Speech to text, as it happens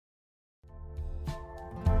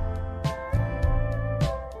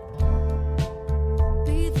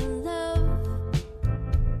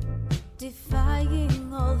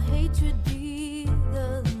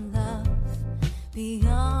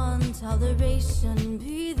Toleration,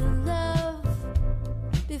 be the love.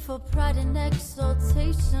 Before pride and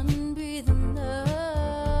exaltation, be the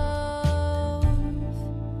love.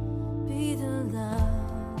 Be the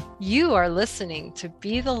love. You are listening to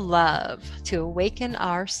Be the Love to awaken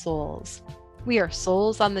our souls. We are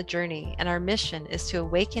souls on the journey, and our mission is to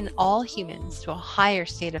awaken all humans to a higher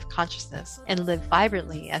state of consciousness and live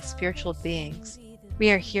vibrantly as spiritual beings. We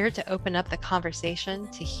are here to open up the conversation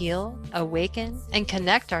to heal, awaken, and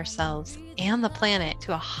connect ourselves and the planet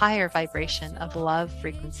to a higher vibration of love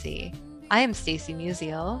frequency. I am Stacey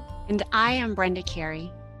Musial. And I am Brenda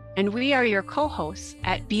Carey. And we are your co-hosts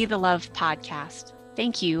at Be the Love podcast.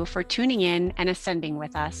 Thank you for tuning in and ascending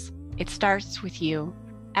with us. It starts with you.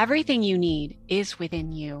 Everything you need is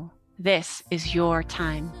within you. This is your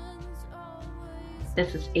time.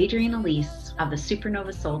 This is Adrienne Elise of the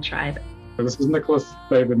Supernova Soul Tribe. This is Nicholas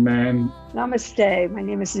David Mann. Namaste. My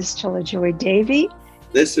name is Nistella Joy Davy.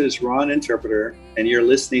 This is Ron Interpreter, and you're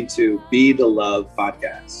listening to Be the Love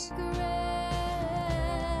podcast.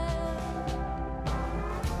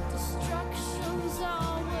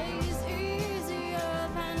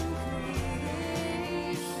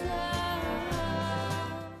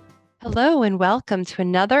 Hello and welcome to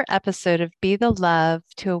another episode of Be the Love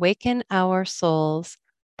to awaken our souls.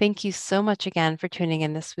 Thank you so much again for tuning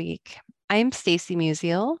in this week. I am Stacey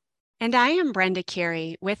Musial. And I am Brenda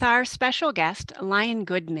Carey with our special guest, Lion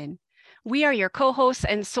Goodman. We are your co-hosts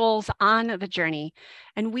and souls on the journey,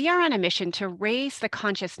 and we are on a mission to raise the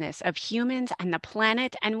consciousness of humans and the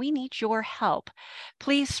planet, and we need your help.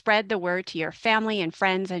 Please spread the word to your family and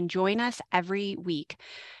friends and join us every week.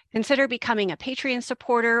 Consider becoming a Patreon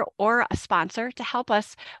supporter or a sponsor to help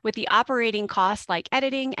us with the operating costs like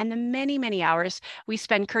editing and the many, many hours we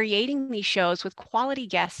spend creating these shows with quality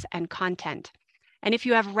guests and content. And if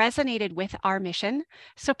you have resonated with our mission,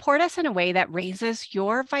 support us in a way that raises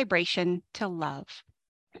your vibration to love.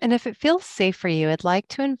 And if it feels safe for you, I'd like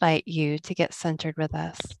to invite you to get centered with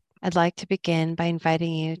us. I'd like to begin by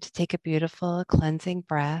inviting you to take a beautiful cleansing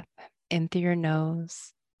breath in through your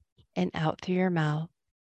nose and out through your mouth,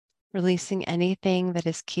 releasing anything that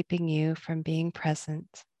is keeping you from being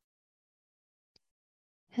present.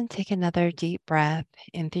 And take another deep breath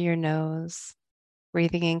in through your nose,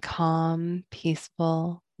 breathing in calm,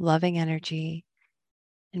 peaceful, loving energy,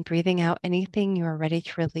 and breathing out anything you are ready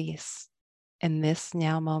to release in this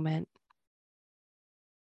now moment.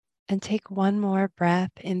 And take one more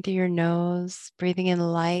breath in through your nose, breathing in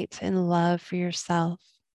light and love for yourself.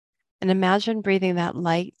 And imagine breathing that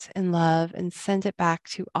light and love and send it back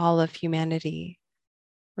to all of humanity,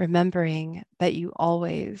 remembering that you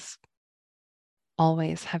always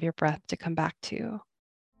have your breath to come back to.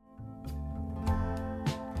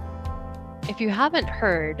 If you haven't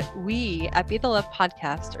heard, we at Be the Love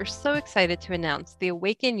podcast are so excited to announce the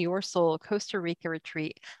Awaken Your Soul Costa Rica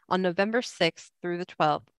retreat on November 6th through the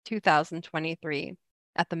 12th, 2023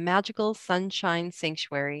 at the Magical Sunshine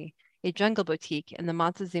Sanctuary, a jungle boutique in the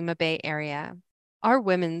Montezuma Bay area. Our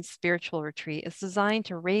women's spiritual retreat is designed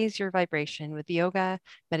to raise your vibration with yoga,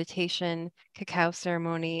 meditation, cacao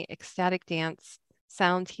ceremony, ecstatic dance,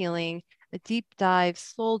 sound healing, a deep dive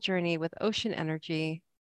soul journey with ocean energy,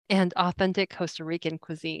 and authentic Costa Rican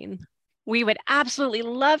cuisine. We would absolutely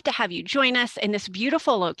love to have you join us in this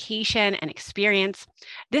beautiful location and experience.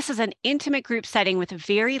 This is an intimate group setting with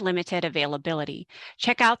very limited availability.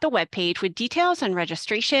 Check out the webpage with details and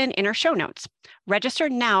registration in our show notes. Register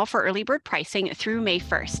now for early bird pricing through May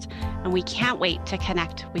 1st, and we can't wait to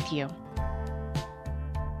connect with you.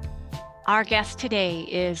 Our guest today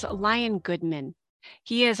is Lion Goodman.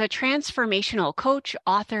 He is a transformational coach,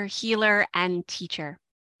 author, healer, and teacher.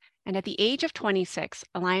 And at the age of 26,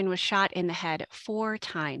 Lion was shot in the head 4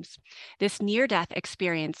 times. This near-death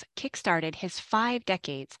experience kickstarted his 5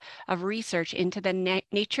 decades of research into the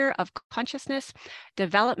nature of consciousness,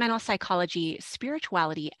 developmental psychology,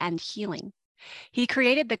 spirituality, and healing. He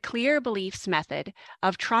created the Clear Beliefs method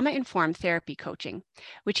of trauma-informed therapy coaching,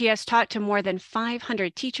 which he has taught to more than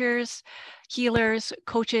 500 teachers, healers,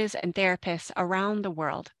 coaches, and therapists around the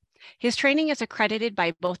world. His training is accredited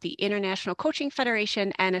by both the International Coaching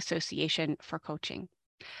Federation and Association for Coaching.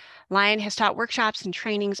 Lion has taught workshops and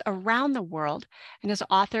trainings around the world and has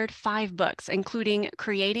authored 5 books, including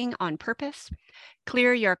Creating on Purpose,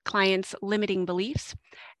 Clear Your Clients' Limiting Beliefs,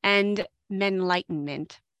 and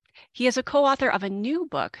Menlightenment. He is a co-author of a new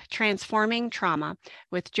book, Transforming Trauma,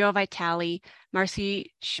 with Joe Vitale,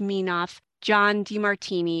 Marcy Shminoff, John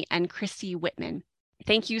DeMartini, and Christy Whitman.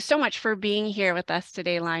 Thank you so much for being here with us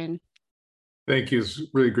today, Lion. Thank you. It's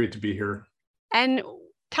really great to be here. And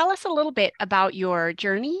tell us a little bit about your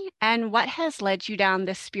journey and what has led you down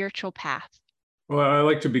this spiritual path. Well, I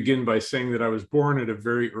like to begin by saying that I was born at a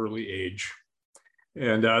very early age.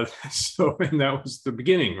 And and that was the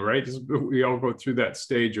beginning, right? We all go through that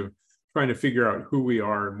stage of trying to figure out who we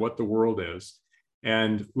are and what the world is.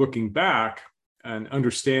 And looking back and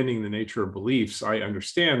understanding the nature of beliefs, I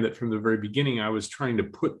understand that from the very beginning, I was trying to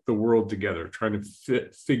put the world together, trying to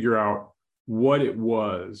figure out what it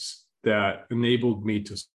was that enabled me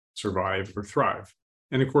to survive or thrive.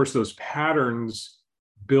 And of course, those patterns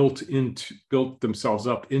built themselves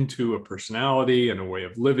up into a personality and a way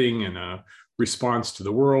of living and a response to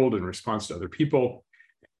the world and response to other people.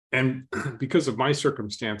 And because of my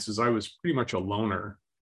circumstances, I was pretty much a loner.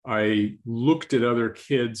 I looked at other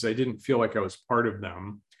kids. I didn't feel like I was part of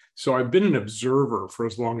them. So I've been an observer for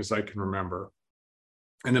as long as I can remember,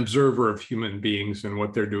 an observer of human beings and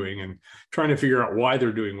what they're doing and trying to figure out why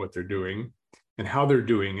they're doing what they're doing and how they're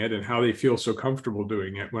doing it and how they feel so comfortable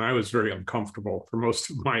doing it when I was very uncomfortable for most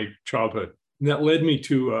of my childhood. And that led me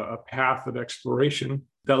to a path of exploration.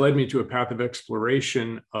 That led me to a path of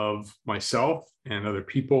exploration of myself and other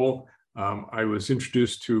people. I was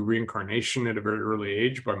introduced to reincarnation at a very early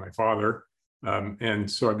age by my father. And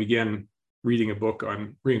so I began reading a book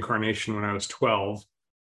on reincarnation when I was 12.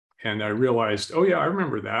 And I realized, oh yeah, I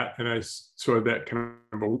remember that. And so that kind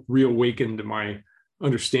of reawakened my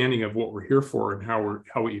understanding of what we're here for and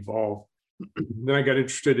how we evolve. Then I got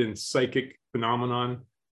interested in psychic phenomenon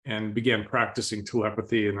and began practicing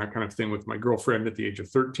telepathy and that kind of thing with my girlfriend at the age of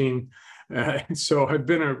 13. So I've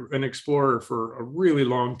been an explorer for a really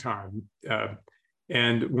long time.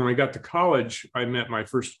 And when I got to college, I met my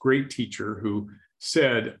first great teacher who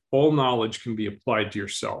said, all knowledge can be applied to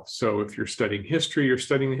yourself. So if you're studying history, you're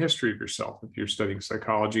studying the history of yourself. If you're studying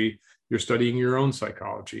psychology, you're studying your own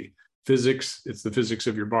psychology. Physics, it's the physics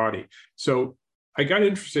of your body. So I got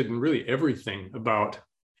interested in really everything about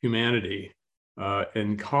humanity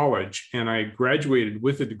in college, and I graduated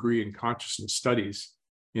with a degree in consciousness studies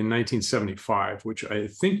in 1975, which I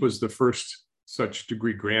think was the first such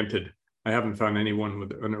degree granted. I haven't found anyone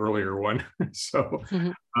with an earlier one.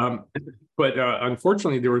 But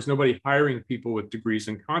unfortunately, there was nobody hiring people with degrees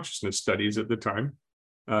in consciousness studies at the time.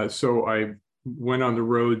 So I went on the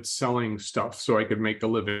road selling stuff so I could make a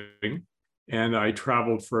living. And I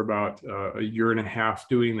traveled for about a year and a half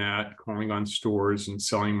doing that, calling on stores and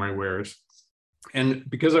selling my wares. And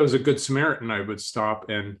because I was a good Samaritan, I would stop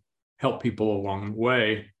and help people along the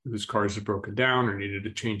way whose cars had broken down or needed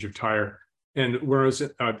a change of tire. And when I was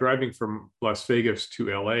driving from Las Vegas to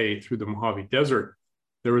LA through the Mojave Desert,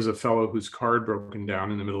 there was a fellow whose car had broken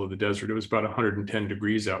down in the middle of the desert. It was about 110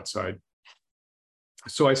 degrees outside.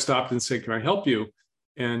 So I stopped and said, can I help you?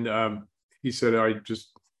 And he said, I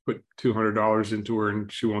just put $200 into her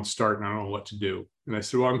and she won't start and I don't know what to do. And I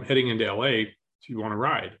said, well, I'm heading into LA. Do you want to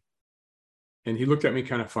ride? And he looked at me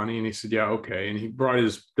kind of funny and he said, yeah, okay. And he brought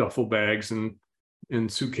his duffel bags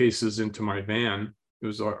and suitcases into my van. It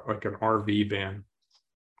was like an RV van.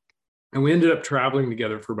 And we ended up traveling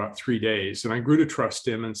together for about 3 days. And I grew to trust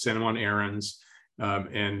him and sent him on errands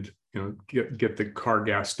and get the car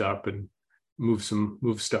gassed up and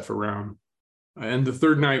move stuff around. And the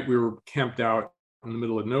third night we were camped out in the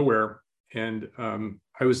middle of nowhere. And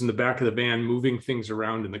I was in the back of the van moving things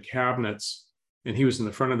around in the cabinets. And he was in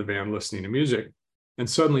the front of the van listening to music. And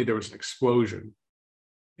suddenly there was an explosion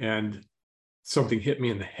and something hit me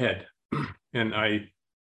in the head. And I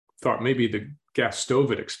thought maybe the gas stove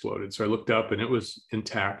had exploded. So I looked up and it was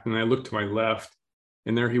intact. And I looked to my left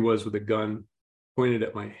and there he was with a gun pointed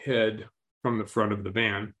at my head from the front of the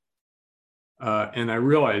van. And I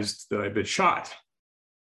realized that I'd been shot.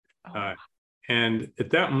 And at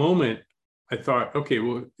that moment, I thought, okay,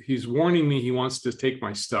 well, he's warning me. He wants to take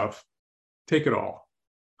my stuff. Take it all.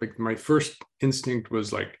 Like my first instinct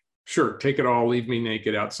was like, sure, take it all, leave me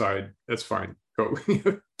naked outside. That's fine. Go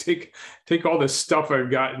take all this stuff I've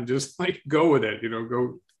got and just like go with it,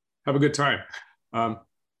 go have a good time. But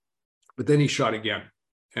then he shot again.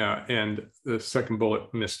 And the second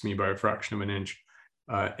bullet missed me by a fraction of an inch.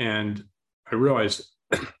 And I realized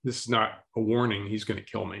this is not a warning. He's going to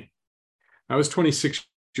kill me. I was 26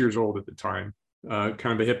 years old at the time.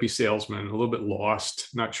 Kind of a hippie salesman, a little bit lost,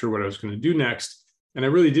 not sure what I was going to do next. And I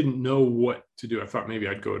really didn't know what to do. I thought maybe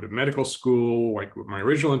I'd go to medical school, like with my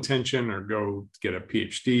original intention, or go get a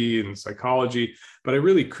PhD in psychology. But I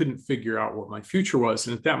really couldn't figure out what my future was.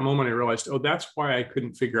 And at that moment, I realized, oh, that's why I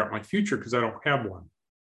couldn't figure out my future, because I don't have one.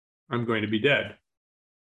 I'm going to be dead.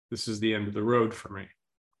 This is the end of the road for me.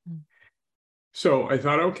 So I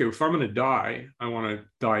thought, okay, if I'm going to die, I want to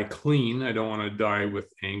die clean. I don't want to die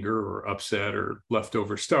with anger or upset or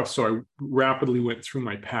leftover stuff. So I rapidly went through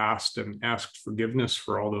my past and asked forgiveness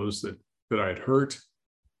for all those that I had hurt.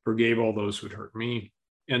 forgave all those who'd hurt me.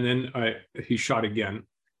 And then he shot again.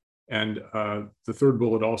 And the third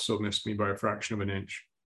bullet also missed me by a fraction of an inch.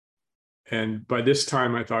 And by this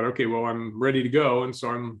time I thought, okay, well, I'm ready to go. And so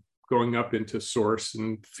I'm going up into Source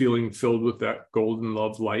and feeling filled with that golden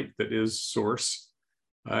love light that is Source.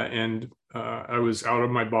 And I was out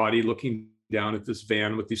of my body looking down at this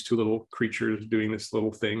van with these two little creatures doing this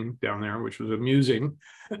little thing down there, which was amusing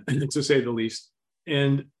to say the least.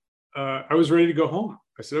 And I was ready to go home.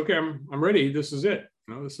 I said, okay, I'm ready. This is it.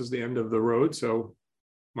 This is the end of the road. So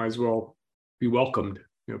might as well be welcomed,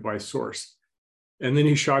 by Source. And then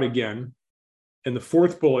he shot again. And the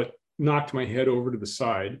fourth bullet knocked my head over to the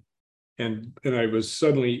side. And I was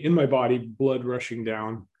suddenly in my body, blood rushing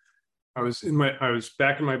down. I was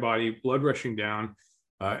back in my body, blood rushing down.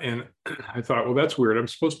 And I thought, well, that's weird. I'm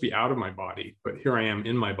supposed to be out of my body, but here I am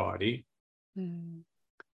in my body. Mm.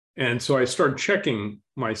 And so I started checking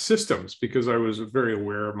my systems because I was very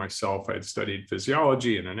aware of myself. I had studied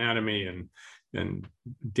physiology and anatomy and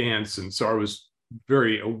dance. And so I was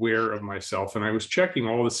very aware of myself. And I was checking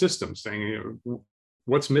all the systems, saying,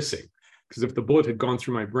 what's missing? Because if the bullet had gone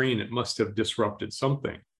through my brain, it must have disrupted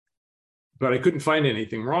something. But I couldn't find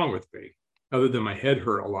anything wrong with me other than my head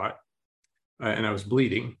hurt a lot and I was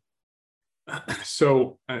bleeding.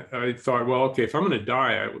 So I thought, well, okay, if I'm going to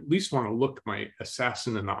die, I at least want to look my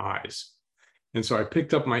assassin in the eyes. And so I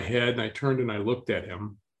picked up my head and I turned and I looked at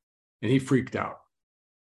him and he freaked out.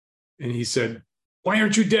 And he said, why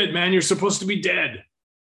aren't you dead, man? You're supposed to be dead.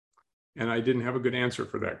 And I didn't have a good answer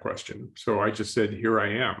for that question. So I just said, here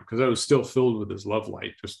I am, because I was still filled with his love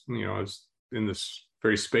light. Just, I was in this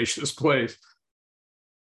very spacious place.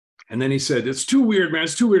 And then he said, it's too weird, man.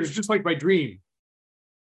 It's too weird. It's just like my dream.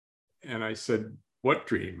 And I said, what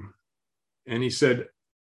dream? And he said,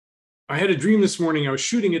 I had a dream this morning. I was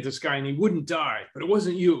shooting at this guy and he wouldn't die, but it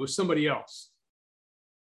wasn't you. It was somebody else.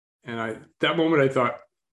 And that moment I thought,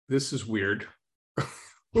 this is weird.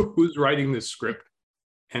 Who's writing this script?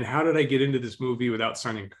 And how did I get into this movie without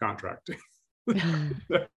signing a contract?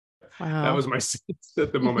 Wow. That was my sense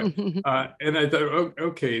at the moment. And I thought, oh,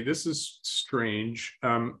 okay, this is strange.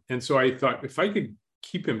 And so I thought, if I could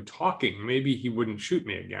keep him talking, maybe he wouldn't shoot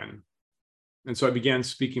me again. And so I began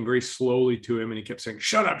speaking very slowly to him, and he kept saying,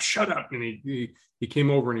 shut up, shut up. And he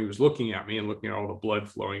came over and he was looking at me and looking at all the blood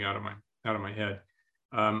flowing out of my head.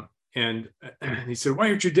 And he said, why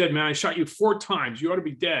aren't you dead, man? I shot you 4 times. You ought to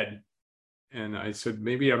be dead. And I said,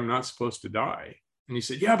 maybe I'm not supposed to die. And he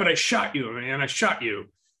said, yeah, but I shot you, man. I shot you.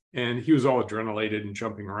 And he was all adrenalated and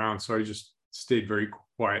jumping around. So I just stayed very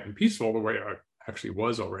quiet and peaceful the way I actually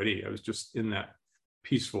was already. I was just in that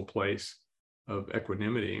peaceful place of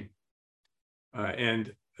equanimity.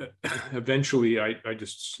 And eventually I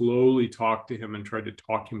just slowly talked to him and tried to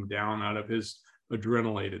talk him down out of his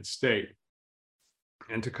adrenalated state.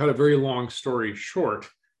 And to cut a very long story short,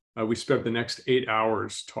 we spent the next 8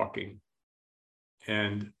 hours talking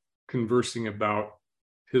and conversing about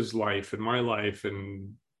his life and my life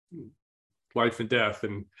and life and death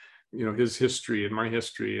and, his history and my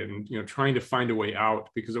history and, trying to find a way out.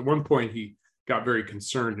 Because at one point he got very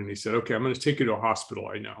concerned and he said, okay, I'm going to take you to a hospital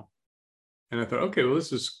I know. And I thought, okay, well,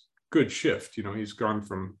 this is good shift. He's gone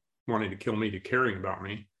from wanting to kill me to caring about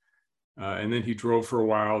me. And then he drove for a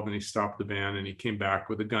while, then he stopped the van and he came back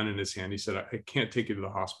with a gun in his hand. He said, I can't take you to the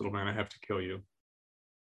hospital, man. I have to kill you.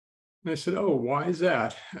 And I said, oh, why is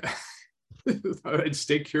that? I'd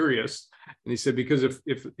stay curious. And he said, because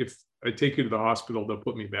if I take you to the hospital, they'll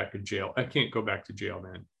put me back in jail. I can't go back to jail,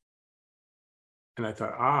 man. And I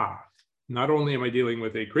thought, not only am I dealing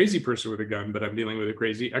with a crazy person with a gun, but I'm dealing with a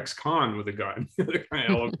crazy ex-con with a gun. That kind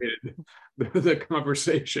of elevated the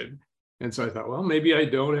conversation. And so I thought, well, maybe I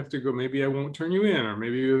don't have to go. Maybe I won't turn you in, or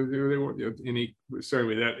maybe they won't.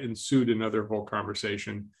 That ensued another whole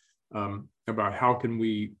conversation about how can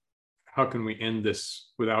we end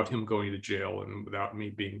this without him going to jail and without me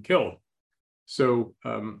being killed. So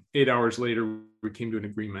 8 hours later, we came to an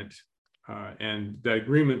agreement, and the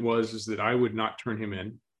agreement was that I would not turn him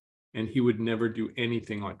in, and he would never do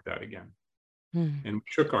anything like that again. And we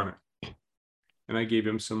shook on it. And I gave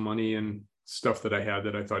him some money and stuff that I had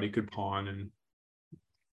that I thought he could pawn, and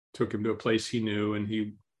took him to a place he knew, and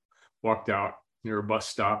he walked out near a bus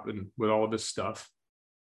stop and with all of his stuff.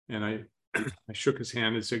 And I shook his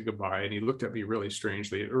hand and said goodbye, and he looked at me really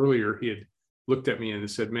strangely. Earlier, he had looked at me and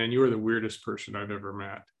said, man, you are the weirdest person I've ever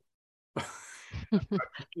met.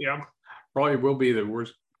 Yeah, probably will be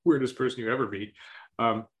the weirdest person you ever meet.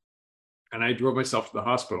 And I drove myself to the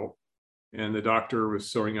hospital, and the doctor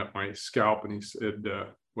was sewing up my scalp, and he said,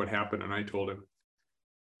 what happened? And I told him.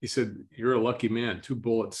 He said, you're a lucky man. 2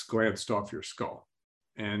 bullets glanced off your skull.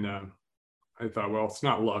 And I thought, well, it's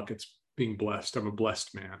not luck, it's being blessed. I'm a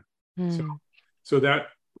blessed man. Mm. So that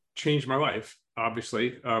changed my life,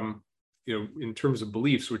 obviously. In terms of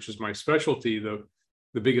beliefs, which is my specialty, the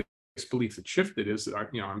biggest belief that shifted is that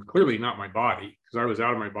I'm clearly not my body, because I was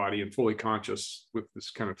out of my body and fully conscious with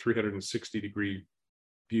this kind of 360-degree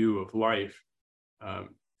view of life.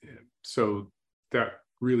 So that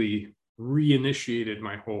really reinitiated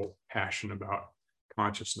my whole passion about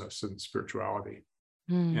consciousness and spirituality.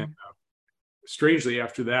 And strangely,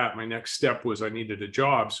 after that, my next step was I needed a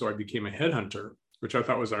job, so I became a headhunter, which I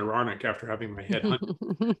thought was ironic after having my head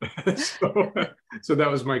hunted. So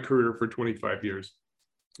that was my career for 25 years.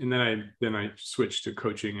 And then I switched to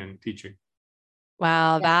coaching and teaching.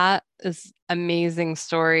 Wow, that is amazing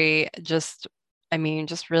story. Just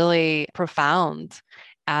really profound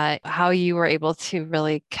at how you were able to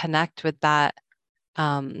really connect with that.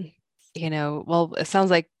 Well, it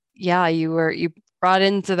sounds like, you brought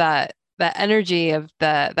into that energy of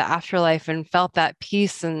the afterlife and felt that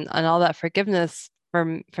peace and all that forgiveness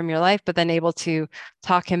from your life, but then able to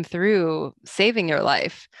talk him through saving your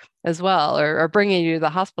life as well, or bringing you to the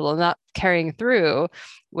hospital, not carrying through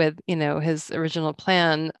with, his original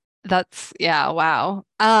plan. That's, wow.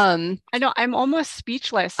 I know, I'm almost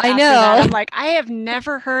speechless I after know. that. I'm like, I have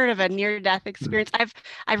never heard of a near-death experience.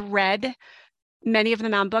 I've read many of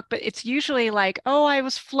them on book, but it's usually like, oh, I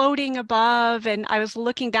was floating above and I was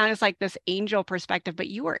looking down. It's like this angel perspective, but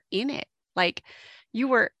you were in it. Like you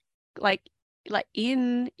were like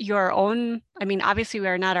in your own, obviously we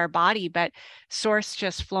are not our body, but source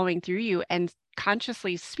just flowing through you and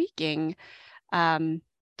consciously speaking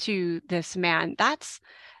to this man.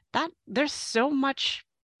 There's so much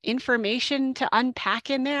information to unpack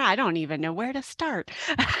in there. I don't even know where to start.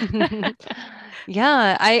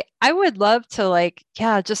 Yeah, I would love to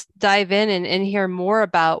just dive in and hear more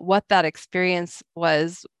about what that experience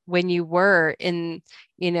was when you were when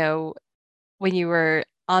you were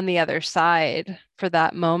on the other side for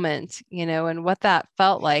that moment, and what that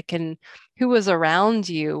felt like and who was around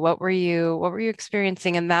you. What were you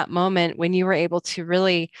experiencing in that moment when you were able to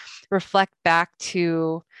really reflect back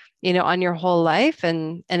to, on your whole life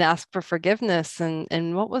and ask for forgiveness,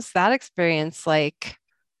 and what was that experience like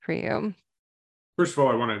for you? First of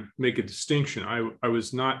all, I want to make a distinction. I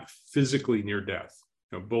was not physically near death.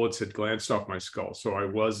 Bullets had glanced off my skull, so I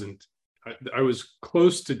wasn't. I was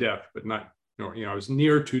close to death, but not. I was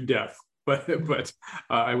near to death, but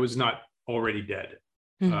I was not already dead.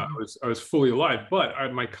 Mm-hmm. I was fully alive, but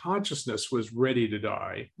my consciousness was ready to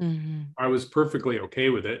die. Mm-hmm. I was perfectly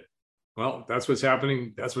okay with it. Well, that's what's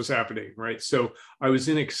happening. That's what's happening, right? So I was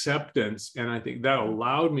in acceptance, and I think that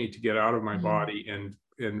allowed me to get out of my body and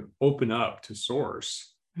open up to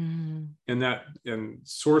source. And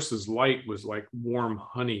source's light was like warm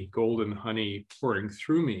honey, golden honey pouring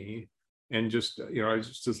through me, and just I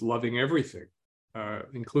was just loving everything,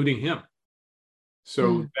 including him.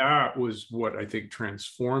 So that was what I think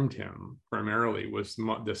transformed him primarily, was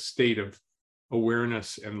the state of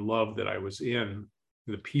awareness and love that I was in.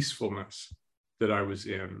 The peacefulness that I was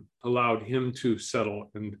in allowed him to settle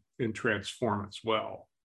and transform as well.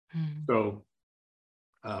 So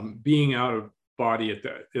being out of body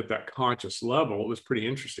at that conscious level was pretty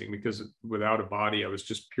interesting, because without a body, I was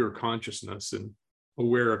just pure consciousness and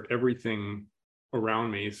aware of everything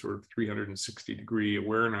around me, sort of 360-degree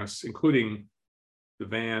awareness, including the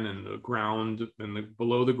van and the ground and the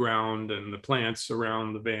below the ground and the plants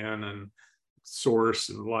around the van and source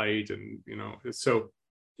and light. And so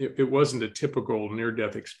it wasn't a typical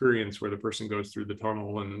near-death experience where the person goes through the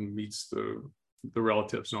tunnel and meets the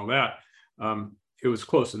relatives and all that. It was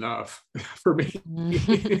close enough for me.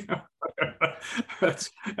 That's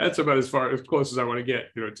about as close as I want to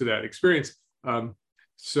get to that experience.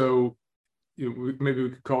 So maybe we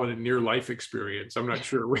could call it a near life experience. I'm not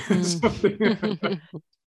sure.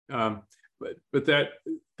 But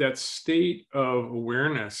that state of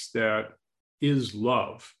awareness that is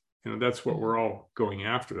love, that's what we're all going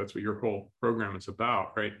after. That's what your whole program is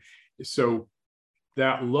about, right? So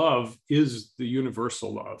that love is the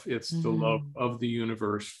universal love. It's the love of the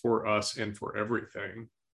universe for us and for everything.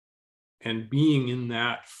 And being in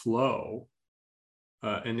that flow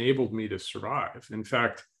enabled me to survive. In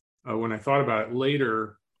fact, when I thought about it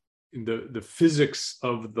later, the physics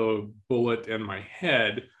of the bullet and my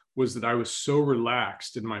head was that I was so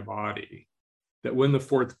relaxed in my body that when the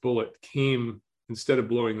fourth bullet came, instead of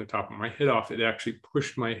blowing the top of my head off, it actually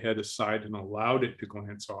pushed my head aside and allowed it to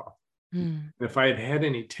glance off. And if I had had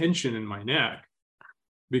any tension in my neck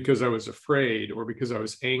because I was afraid or because I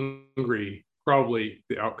was angry, probably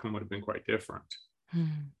the outcome would have been quite different.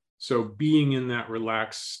 So being in that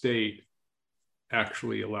relaxed state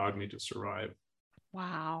actually allowed me to survive.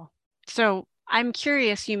 Wow. So I'm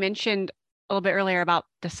curious, you mentioned a little bit earlier about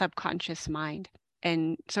the subconscious mind.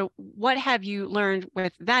 And so what have you learned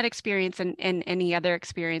with that experience and any other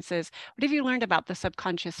experiences? What have you learned about the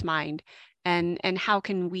subconscious mind, and how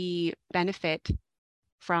can we benefit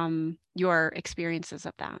from your experiences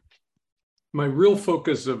of that? My real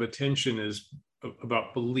focus of attention is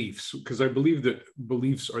about beliefs, because I believe that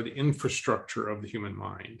beliefs are the infrastructure of the human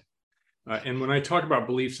mind. And when I talk about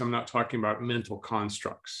beliefs, I'm not talking about mental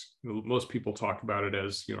constructs. Most people talk about it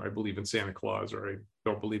as, I believe in Santa Claus, or I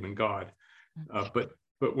don't believe in God. But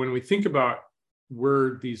when we think about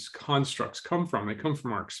where these constructs come from, they come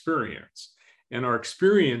from our experience. And our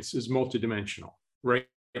experience is multidimensional. Right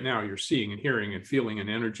now, you're seeing and hearing and feeling and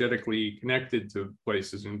energetically connected to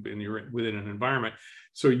places, and you're within an environment.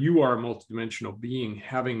 So you are a multidimensional being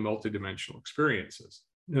having multidimensional experiences.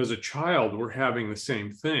 As a child, we're having the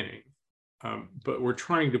same thing. But we're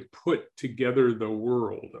trying to put together the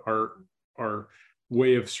world, our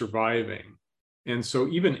way of surviving. And so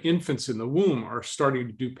even infants in the womb are starting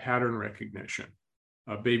to do pattern recognition.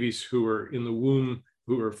 Babies who are in the womb,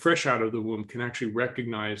 who are fresh out of the womb, can actually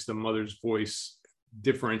recognize the mother's voice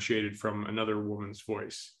differentiated from another woman's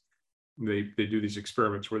voice. They do these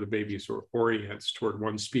experiments where the babies orients toward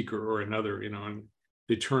one speaker or another, and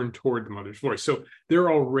they turn toward the mother's voice. So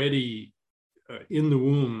they're already in the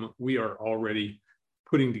womb, we are already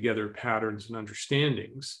putting together patterns and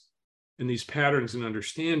understandings. And these patterns and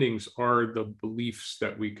understandings are the beliefs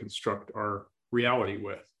that we construct our reality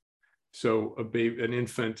with. So an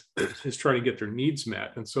infant is trying to get their needs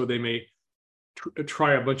met. And so they may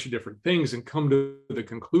try a bunch of different things and come to the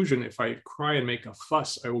conclusion, if I cry and make a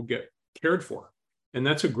fuss, I will get cared for. And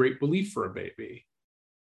that's a great belief for a baby.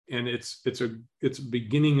 And it's a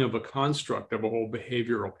beginning of a construct of a whole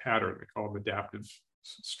behavioral pattern. They call them adaptive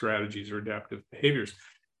strategies or adaptive behaviors.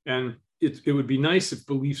 And it would be nice if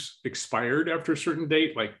beliefs expired after a certain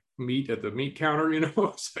date, like meat at the meat counter.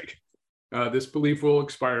 It's like this belief will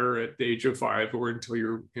expire at the age of 5, or until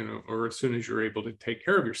you're, or as soon as you're able to take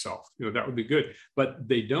care of yourself. That would be good. But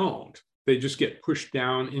they don't. They just get pushed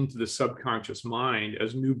down into the subconscious mind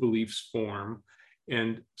as new beliefs form.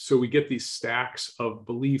 And so we get these stacks of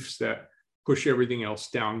beliefs that push everything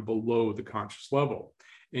else down below the conscious level.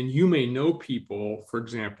 And you may know people, for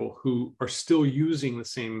example, who are still using the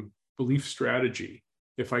same belief strategy.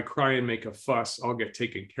 If I cry and make a fuss, I'll get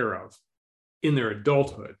taken care of, in their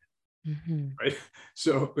adulthood. Mm-hmm. Right.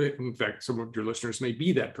 So in fact, some of your listeners may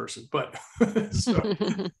be that person, but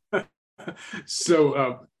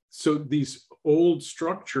so these old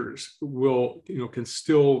structures can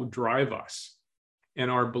still drive us. And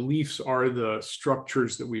our beliefs are the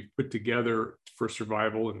structures that we've put together for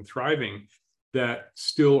survival and thriving that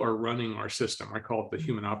still are running our system. I call it the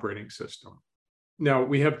human operating system. Now,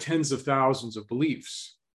 we have tens of thousands of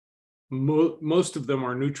beliefs. Most of them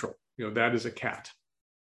are neutral. That is a cat.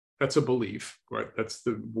 That's a belief, right? That's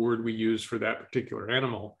the word we use for that particular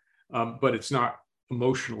animal, but it's not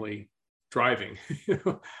emotionally driving.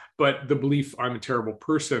 But the belief, I'm a terrible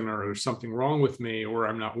person, or there's something wrong with me, or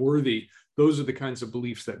I'm not worthy, those are the kinds of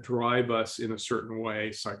beliefs that drive us in a certain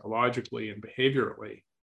way, psychologically and behaviorally.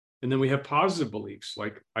 And then we have positive beliefs,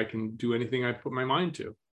 like I can do anything I put my mind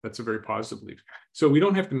to. That's a very positive belief. So we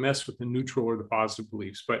don't have to mess with the neutral or the positive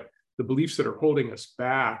beliefs, but the beliefs that are holding us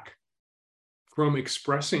back from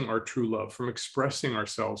expressing our true love, from expressing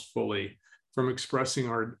ourselves fully, from expressing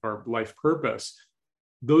our life purpose,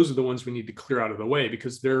 those are the ones we need to clear out of the way,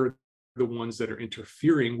 because they're the ones that are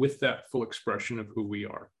interfering with that full expression of who we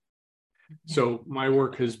are. So my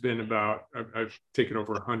work has been about, I've taken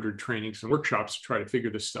over 100 trainings and workshops to try to figure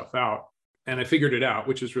this stuff out. And I figured it out,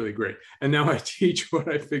 which is really great. And now I teach what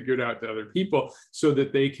I figured out to other people so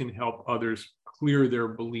that they can help others clear their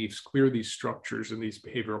beliefs, clear these structures and these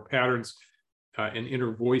behavioral patterns and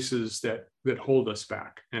inner voices that hold us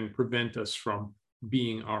back and prevent us from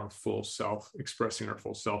being our full self, expressing our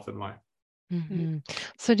full self in life. Mm-hmm.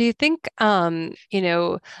 So do you think, some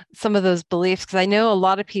of those beliefs, because I know a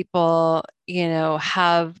lot of people,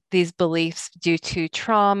 have these beliefs due to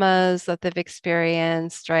traumas that they've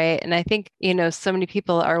experienced, right? And I think, so many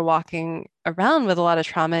people are walking around with a lot of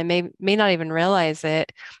trauma and may not even realize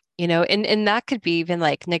it, and that could be even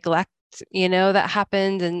like neglect, that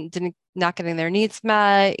happened and not getting their needs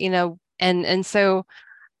met, and so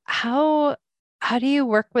how do you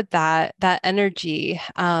work with that energy,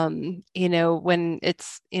 when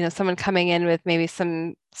it's, someone coming in with maybe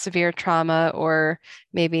some severe trauma, or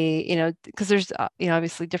maybe, because there's,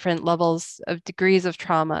 obviously different levels of degrees of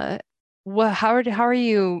trauma. how are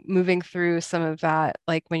you moving through some of that,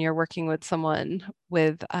 like when you're working with someone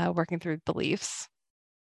with working through beliefs?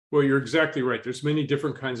 Well, you're exactly right. There's many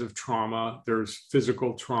different kinds of trauma. There's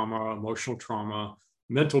physical trauma, emotional trauma,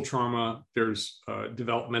 mental trauma. There's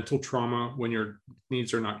developmental trauma when your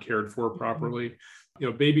needs are not cared for properly. You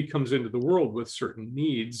know, baby comes into the world with certain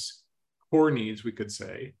needs, core needs, we could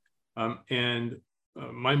say. And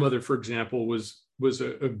my mother, for example, was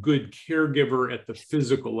a good caregiver at the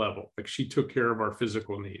physical level. Like, she took care of our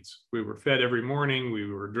physical needs. We were fed every morning.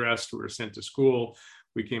 We were dressed. We were sent to school.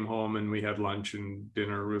 We came home and we had lunch and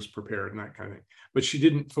dinner was prepared and that kind of thing. But she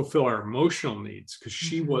didn't fulfill our emotional needs because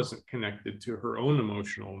she wasn't connected to her own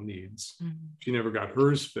emotional needs. She never got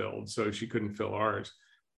hers filled, so she couldn't fill ours.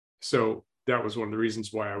 So that was one of the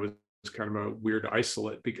reasons why I was kind of a weird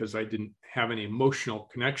isolate, because I didn't have any emotional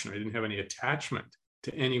connection. I didn't have any attachment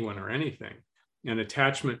to anyone or anything. And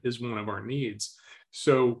attachment is one of our needs.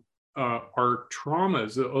 So our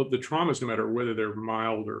traumas, the traumas, no matter whether they're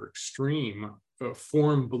mild or extreme,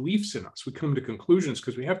 form beliefs in us. We come to conclusions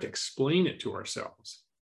because we have to explain it to ourselves.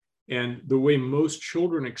 And the way most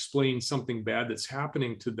children explain something bad that's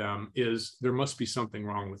happening to them is, there must be something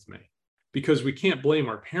wrong with me. Because we can't blame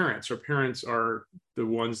our parents. Our parents are the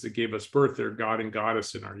ones that gave us birth. They're God and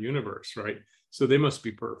goddess in our universe, right? So they must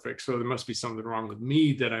be perfect. So there must be something wrong with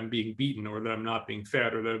me, that I'm being beaten, or that I'm not being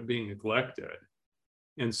fed, or that I'm being neglected.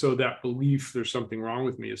 And so that belief, there's something wrong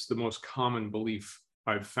with me, is the most common belief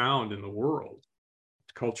I've found in the world.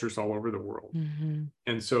 Cultures all over the world.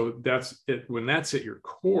 And so that's it. When that's at your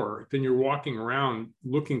core, then you're walking around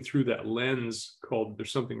looking through that lens called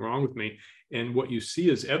 "there's something wrong with me," and what you see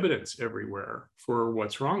is evidence everywhere for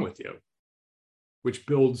what's wrong with you, which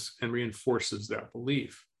builds and reinforces that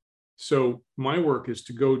belief. So my work is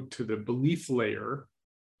to go to the belief layer,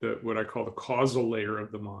 what I call the causal layer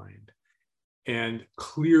of the mind, and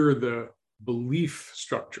clear the belief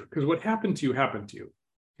structure. Because what happened to you happened to you.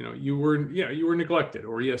 You know, you were neglected,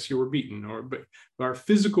 or yes, you were beaten, but our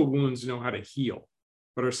physical wounds know how to heal,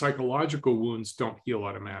 but our psychological wounds don't heal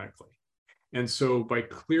automatically. And so by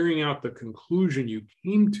clearing out the conclusion you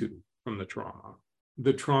came to from the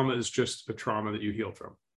trauma is just a trauma that you heal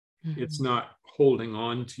from. It's not holding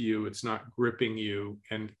on to you. It's not gripping you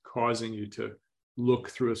and causing you to look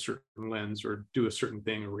through a certain lens or do a certain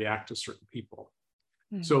thing or react to certain people.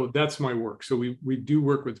 So that's my work. So we do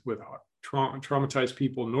work with traumatized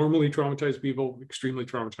people, normally traumatized people, extremely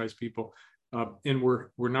traumatized people, and we're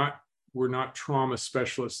not trauma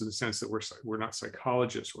specialists in the sense that we're not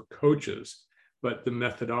psychologists or coaches, but the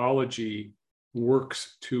methodology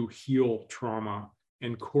works to heal trauma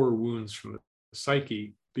and core wounds from the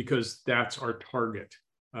psyche, because that's our target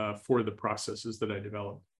for the processes that I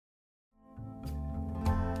develop.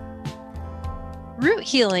 Root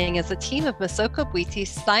Healing is a team of Masoko Bwiti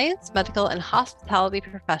science, medical, and hospitality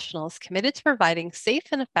professionals committed to providing safe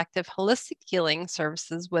and effective holistic healing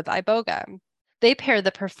services with Iboga. They pair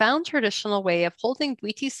the profound traditional way of holding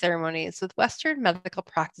Bwiti ceremonies with Western medical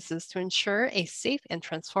practices to ensure a safe and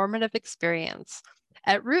transformative experience.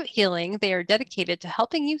 At Root Healing, they are dedicated to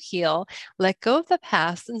helping you heal, let go of the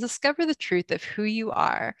past, and discover the truth of who you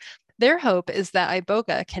are. Their hope is that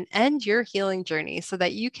Iboga can end your healing journey so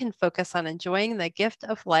that you can focus on enjoying the gift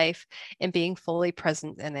of life and being fully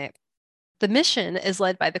present in it. The mission is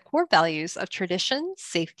led by the core values of tradition,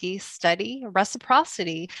 safety, study,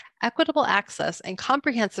 reciprocity, equitable access, and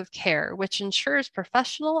comprehensive care, which ensures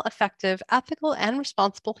professional, effective, ethical, and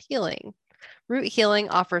responsible healing. Root Healing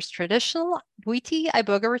offers traditional Bwiti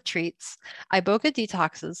Iboga retreats, Iboga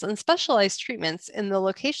detoxes, and specialized treatments in the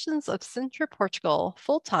locations of Sintra, Portugal,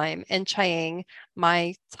 full-time, and Chiang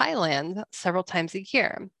Mai, Thailand, several times a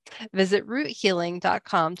year. Visit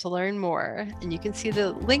roothealing.com to learn more, and you can see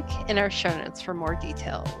the link in our show notes for more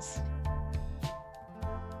details.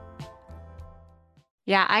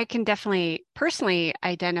 Yeah, I can definitely personally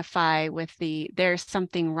identify with the "there's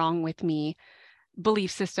something wrong with me"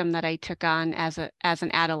 belief system that I took on as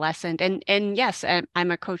an adolescent. And yes,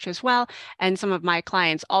 I'm a coach as well. And some of my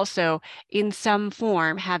clients also in some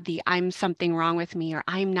form have the "I'm something wrong with me" or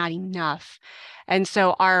 "I'm not enough." And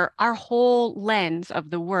so our whole lens of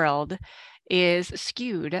the world is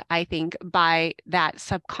skewed, I think, by that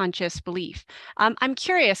subconscious belief. I'm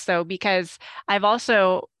curious though, because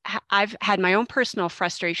I've had my own personal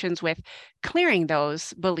frustrations with clearing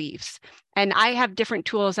those beliefs. And I have different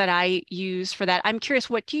tools that I use for that. I'm curious,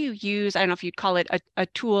 what do you use? I don't know if you'd call it a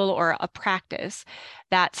tool or a practice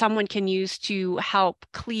that someone can use to help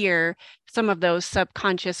clear some of those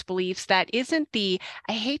subconscious beliefs that isn't I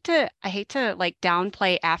hate to like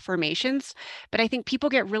downplay affirmations, but I think people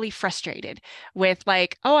get really frustrated with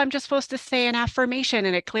like, oh, I'm just supposed to say an affirmation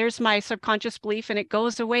and it clears my subconscious belief and it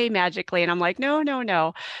goes away magically. And I'm like, no, no,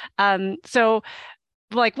 no. So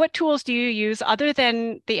like, what tools do you use other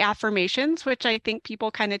than the affirmations, which I think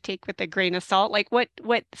people kind of take with a grain of salt? Like, what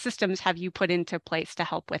systems have you put into place to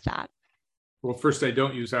help with that? Well, first, I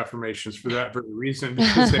don't use affirmations for that very reason,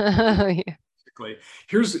 because basically,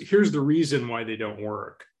 here's the reason why they don't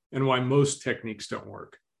work and why most techniques don't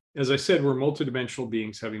work. As I said, we're multidimensional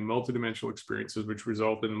beings having multidimensional experiences, which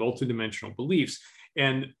result in multidimensional beliefs.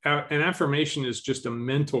 And an affirmation is just a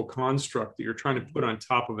mental construct that you're trying to put on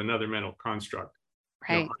top of another mental construct.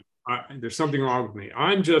 Right. There's something wrong with me.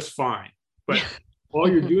 I'm just fine. But all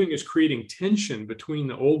you're doing is creating tension between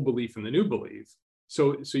the old belief and the new belief.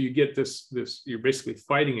 So you get this, you're basically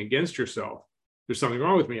fighting against yourself. There's something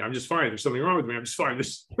wrong with me. I'm just fine. There's something wrong with me. I'm just fine.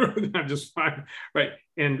 I'm just fine. Right.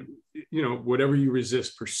 And, whatever you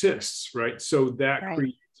resist persists. Right. So that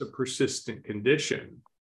creates a persistent condition.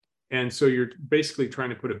 And so you're basically trying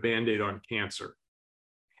to put a Band-Aid on cancer.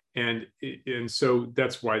 And so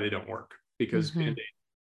that's why they don't work, because Band-Aid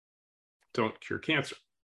don't cure cancer.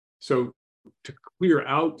 So to clear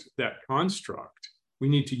out that construct, we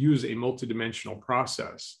need to use a multidimensional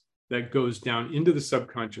process that goes down into the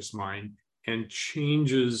subconscious mind and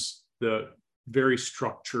changes the very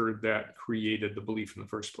structure that created the belief in the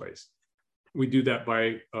first place. We do that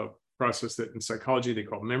by a process that in psychology they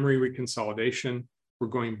call memory reconsolidation. We're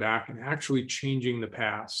going back and actually changing the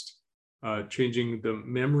past, changing the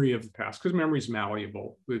memory of the past, because memory is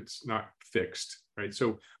malleable. It's not fixed, right?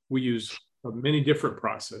 So we use many different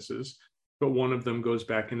processes, but one of them goes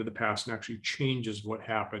back into the past and actually changes what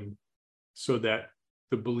happened so that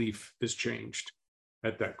the belief is changed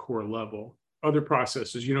at that core level. Other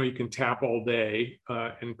processes, you can tap all day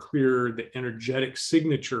and clear the energetic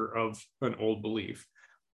signature of an old belief,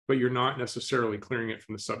 but you're not necessarily clearing it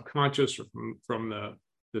from the subconscious or from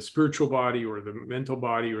the spiritual body or the mental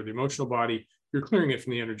body or the emotional body. You're clearing it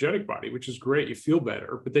from the energetic body, which is great. You feel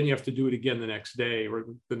better, but then you have to do it again the next day or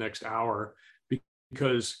the next hour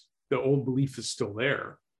because the old belief is still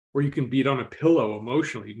there. Or you can beat on a pillow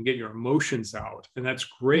emotionally. You can get your emotions out, and that's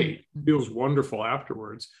great. It feels wonderful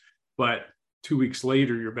afterwards. But 2 weeks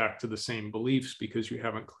later, you're back to the same beliefs because you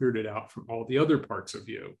haven't cleared it out from all the other parts of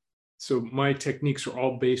you. So my techniques are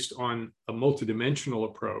all based on a multidimensional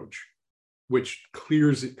approach, which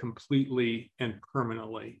clears it completely and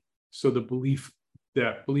permanently. So that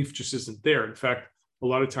belief just isn't there. In fact, a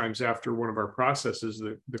lot of times after one of our processes,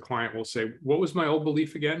 the client will say, "What was my old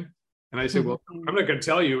belief again?" And I say, "Well, I'm not going to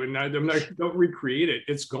tell you, and don't recreate it.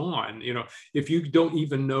 It's gone. If you don't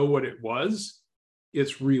even know what it was,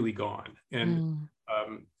 it's really gone." And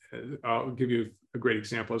I'll give you a great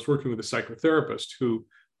example. I was working with a psychotherapist who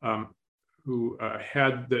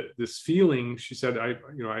had this feeling. She said, I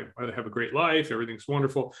have a great life, everything's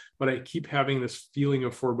wonderful, but I keep having this feeling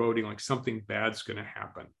of foreboding, like something bad's going to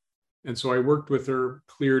happen. And so I worked with her,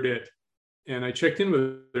 cleared it, and I checked in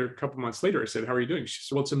with her a couple months later. I said, "How are you doing?" She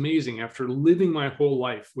said, "Well, it's amazing. After living my whole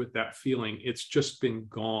life with that feeling, it's just been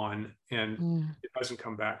gone and it hasn't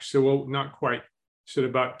come back." So, "Well, not quite." She said,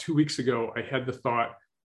 "About 2 weeks ago, I had the thought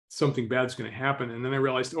something bad's going to happen. And then I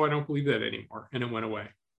realized, I don't believe that anymore." And it went away.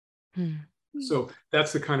 So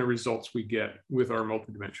that's the kind of results we get with our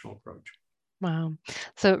multidimensional approach. Wow.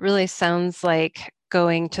 So it really sounds like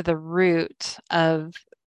going to the root of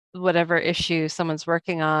whatever issue someone's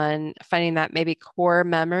working on, finding that maybe core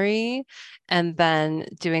memory, and then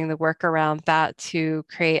doing the work around that to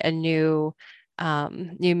create a new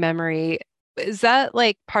memory. Is that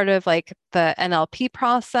like part of like the NLP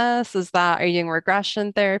process? Are you doing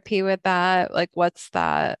regression therapy with that? Like, what's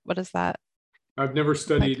that? What is that? I've never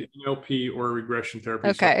studied NLP or regression therapy.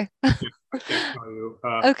 Okay. So I can't tell you.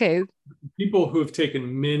 Okay. People who have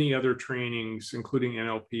taken many other trainings, including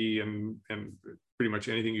NLP and pretty much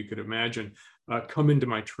anything you could imagine, come into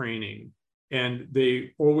my training, and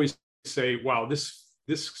they always say, "Wow, this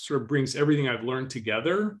sort of brings everything I've learned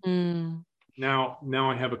together." Now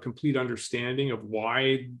I have a complete understanding of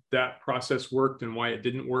why that process worked and why it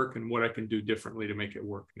didn't work and what I can do differently to make it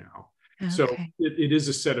work now. Okay. So it is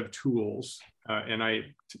a set of tools. And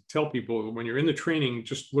I tell people, when you're in the training,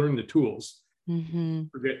 just learn the tools,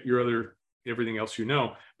 forget everything else you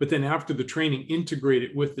know. But then after the training, integrate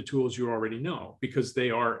it with the tools you already know, because they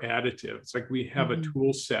are additive. It's like we have a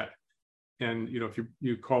tool set. And if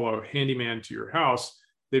you call a handyman to your house,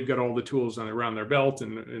 they've got all the tools around their belt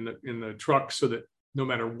and in the truck, so that no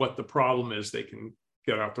matter what the problem is, they can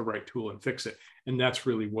get out the right tool and fix it. And that's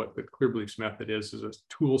really what the Clear Beliefs method is a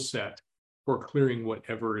tool set for clearing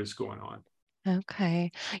whatever is going on.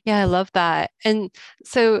 Okay. Yeah, I love that. And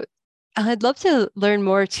so I'd love to learn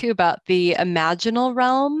more too about the imaginal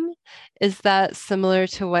realm. Is that similar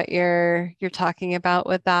to what you're talking about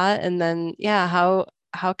with that? And then, yeah,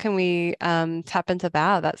 how can we tap into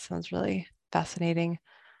that? That sounds really fascinating.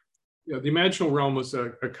 Yeah, the imaginal realm was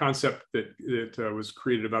a concept that was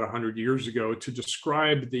created about 100 years ago to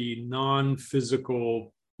describe the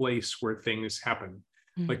non-physical place where things happen.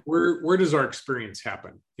 Like where does our experience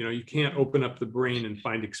happen? You can't open up the brain and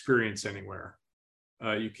find experience anywhere.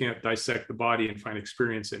 You can't dissect the body and find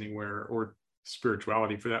experience anywhere, or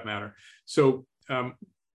spirituality for that matter. So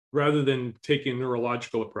rather than taking a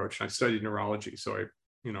neurological approach, I studied neurology, so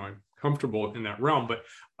I'm comfortable in that realm, but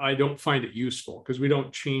I don't find it useful because we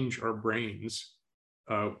don't change our brains.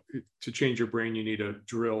 To change your brain, you need a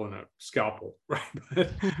drill and a scalpel, right?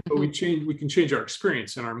 but we can change our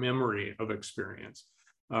experience and our memory of experience.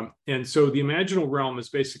 And so the imaginal realm is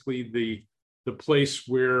basically the place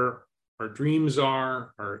where our dreams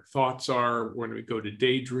are, our thoughts are, when we go to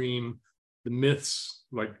daydream, the myths,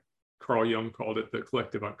 like Carl Jung called it, the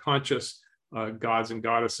collective unconscious, gods and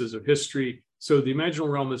goddesses of history. So the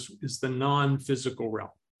imaginal realm is the non-physical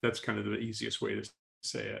realm. That's kind of the easiest way to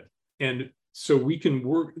say it. And so we can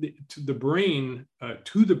work to the brain,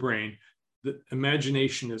 the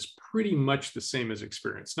imagination is pretty much the same as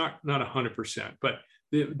experience, not 100%, but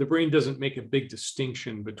the brain doesn't make a big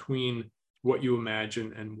distinction between what you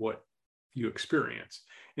imagine and what you experience.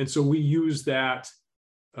 And so we use that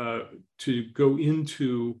to go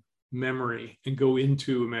into memory and go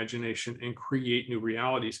into imagination and create new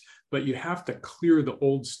realities. But you have to clear the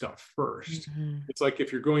old stuff first. It's like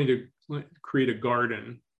if you're going to create a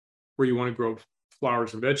garden where you want to grow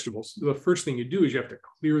flowers and vegetables, the first thing you do is you have to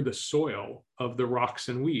clear the soil of the rocks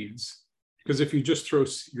and weeds. Because if you just throw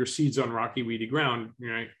your seeds on rocky, weedy ground,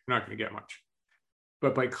 you're not going to get much.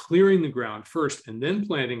 But by clearing the ground first and then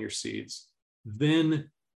planting your seeds, then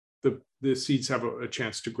the seeds have a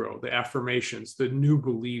chance to grow. The affirmations, the new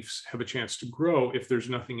beliefs have a chance to grow if there's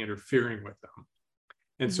nothing interfering with them.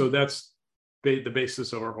 And so that's the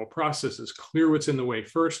basis of our whole process, is clear what's in the way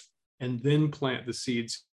first and then plant the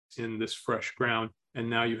seeds in this fresh ground. And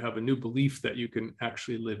now you have a new belief that you can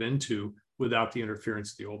actually live into without the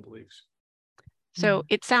interference of the old beliefs. So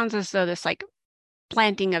it sounds as though this like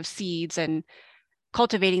planting of seeds and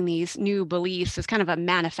cultivating these new beliefs is kind of a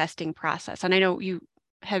manifesting process. And I know you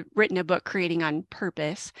have written a book, Creating on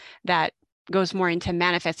Purpose, that goes more into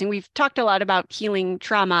manifesting. We've talked a lot about healing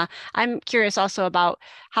trauma. I'm curious also about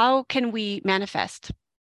how can we manifest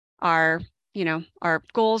our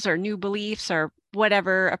goals or new beliefs or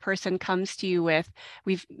whatever a person comes to you with.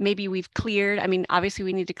 We've cleared, obviously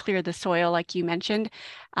we need to clear the soil like you mentioned.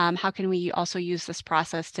 How can we also use this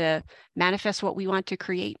process to manifest what we want to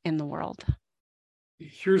create in the world?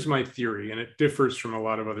 Here's my theory, and it differs from a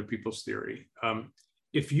lot of other people's theory.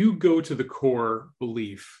 If you go to the core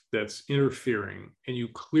belief that's interfering and you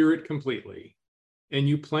clear it completely and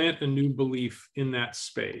you plant a new belief in that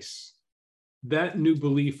space, that new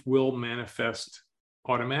belief will manifest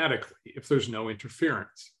automatically if there's no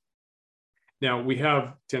interference. Now, we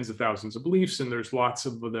have tens of thousands of beliefs, and there's lots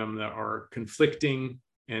of them that are conflicting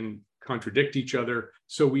and contradict each other.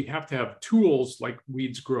 So we have to have tools, like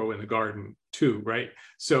weeds grow in the garden too, right?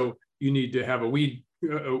 So you need to have a weed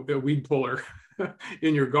puller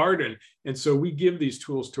in your garden. And so we give these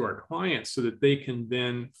tools to our clients so that they can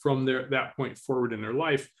then, from that point forward in their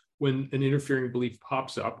life, when an interfering belief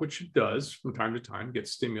pops up, which it does from time to time,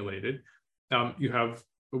 gets stimulated, you have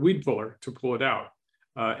a weed puller to pull it out.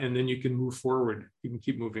 And then you can move forward. You can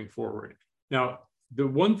keep moving forward. Now, the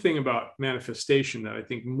one thing about manifestation that I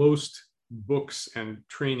think most books and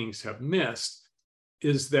trainings have missed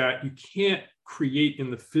is that you can't create in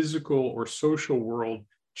the physical or social world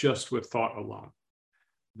just with thought alone.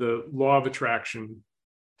 The law of attraction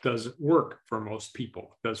doesn't work for most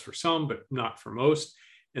people. It does for some, but not for most.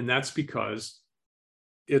 And that's because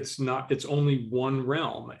it's only one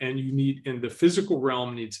realm, and the physical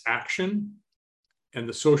realm needs action, and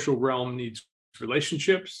the social realm needs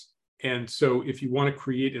relationships. And so if you want to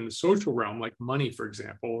create in the social realm, like money, for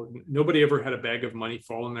example, nobody ever had a bag of money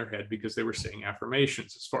fall on their head because they were saying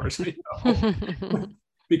affirmations, as far as I know,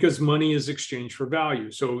 because money is exchanged for value.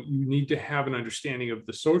 So you need to have an understanding of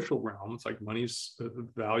the social realms, like money's a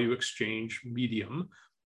value exchange medium.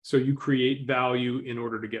 So you create value in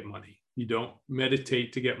order to get money. You don't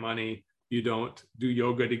meditate to get money. You don't do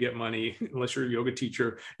yoga to get money unless you're a yoga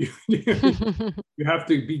teacher. You have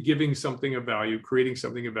to be giving something of value, creating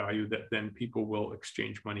something of value that then people will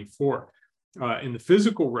exchange money for. In the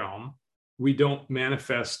physical realm, we don't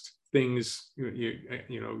manifest things,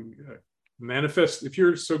 manifest. If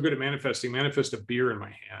you're so good at manifesting, manifest a beer in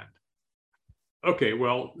my hand. Okay,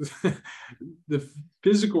 well, the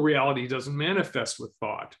physical reality doesn't manifest with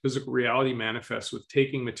thought. Physical reality manifests with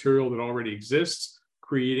taking material that already exists,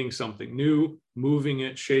 creating something new, moving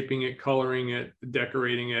it, shaping it, coloring it,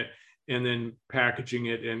 decorating it, and then packaging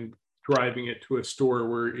it and driving it to a store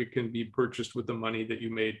where it can be purchased with the money that you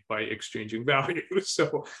made by exchanging value.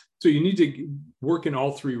 So you need to work in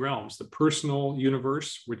all three realms: the personal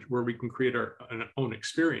universe, where we can create our own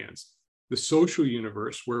experience; the social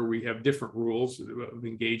universe, where we have different rules of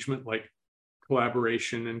engagement, like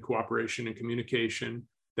collaboration and cooperation and communication.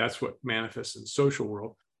 That's what manifests in the social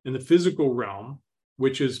world. And the physical realm,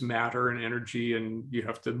 which is matter and energy, and you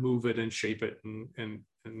have to move it and shape it and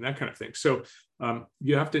that kind of thing. So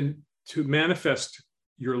you have to manifest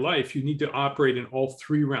your life, you need to operate in all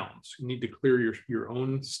three realms. You need to clear your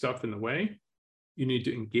own stuff in the way. You need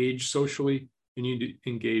to engage socially. You need to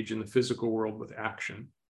engage in the physical world with action.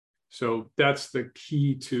 So that's the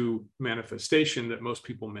key to manifestation that most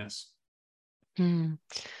people miss.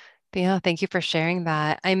 Yeah, thank you for sharing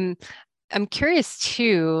that. I'm curious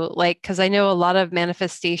too, like, because I know a lot of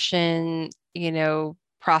manifestation,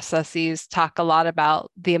 processes talk a lot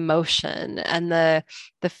about the emotion and the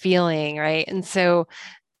feeling, right? And so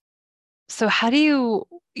how do you,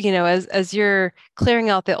 as you're clearing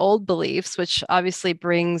out the old beliefs, which obviously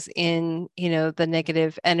brings in, the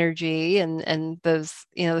negative energy and those,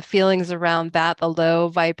 the feelings around that, the low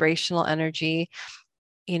vibrational energy,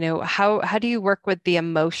 how do you work with the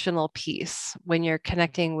emotional piece when you're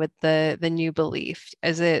connecting with the new belief?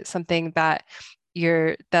 Is it something that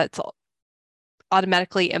that's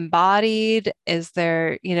automatically embodied? Is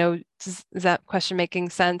there, is that question making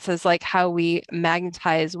sense as like how we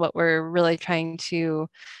magnetize what we're really trying to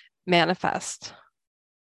manifest?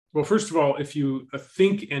 Well, first of all, if you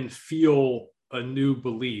think and feel a new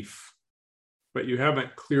belief, but you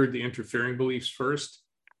haven't cleared the interfering beliefs first,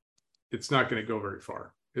 it's not going to go very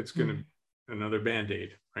far. It's going to be another Band-Aid,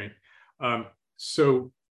 right?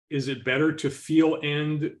 So is it better to feel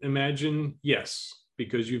and imagine? Yes,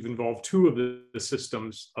 because you've involved two of the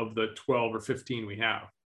systems of the 12 or 15 we have.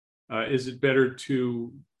 Is it better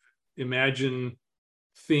to imagine,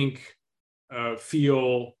 think,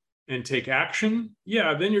 feel, and take action?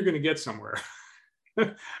 Yeah, then you're going to get somewhere.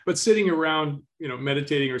 But sitting around,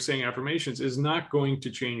 meditating or saying affirmations is not going to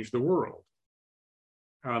change the world.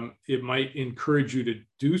 It might encourage you to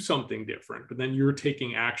do something different, but then you're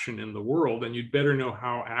taking action in the world, and you'd better know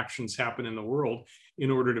how actions happen in the world in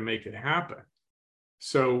order to make it happen.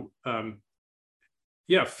 So,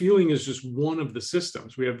 feeling is just one of the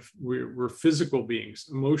systems. We're physical beings,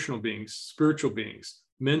 emotional beings, spiritual beings,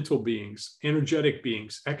 mental beings, energetic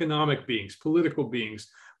beings, economic beings, political beings.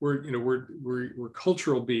 We're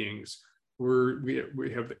cultural beings.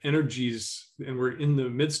 We have energies, and we're in the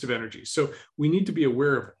midst of energies. So we need to be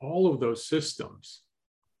aware of all of those systems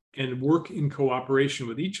and work in cooperation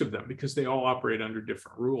with each of them, because they all operate under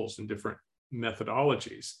different rules and different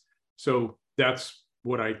methodologies. So that's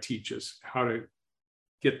what I teach, is how to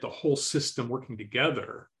get the whole system working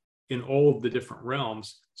together in all of the different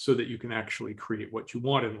realms so that you can actually create what you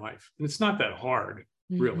want in life. And it's not that hard,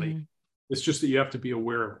 really. It's just that you have to be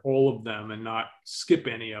aware of all of them and not skip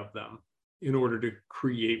any of them in order to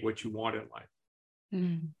create what you want in life.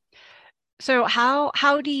 So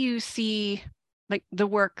how do you see like the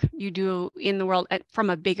work you do in the world from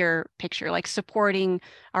a bigger picture, like supporting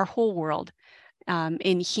our whole world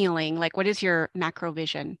in healing? Like, what is your macro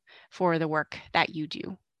vision for the work that you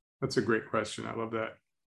do? That's a great question. I love that.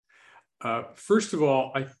 First of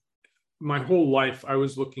all, my whole life, I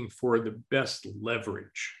was looking for the best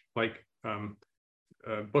leverage. Like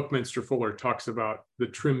Buckminster Fuller talks about the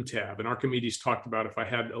trim tab, and Archimedes talked about if I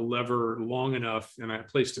had a lever long enough and a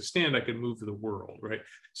place to stand, I could move the world, right?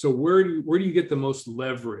 So where do you get the most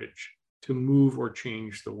leverage to move or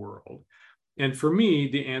change the world? And for me,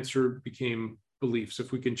 the answer became beliefs.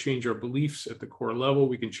 If we can change our beliefs at the core level,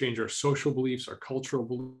 we can change our social beliefs, our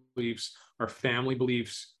cultural beliefs, our family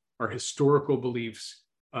beliefs, our historical beliefs.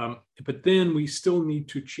 But then we still need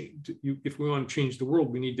to change. If we want to change the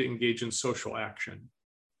world, we need to engage in social action.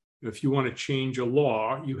 If you want to change a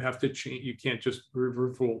law, you have to change. You can't just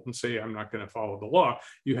revolt and say, I'm not going to follow the law.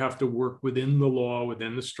 You have to work within the law,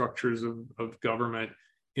 within the structures of government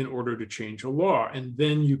in order to change a law. And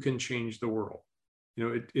then you can change the world.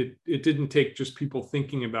 It didn't take just people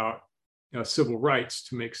thinking about civil rights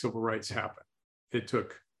to make civil rights happen. It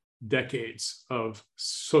took decades of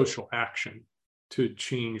social action to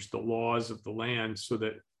change the laws of the land so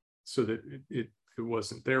that it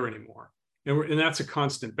wasn't there anymore. And that's a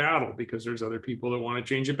constant battle because there's other people that want to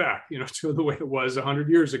change it back, to the way it was 100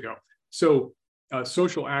 years ago. So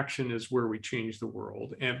social action is where we change the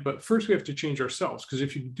world. But first we have to change ourselves, because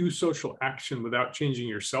if you do social action without changing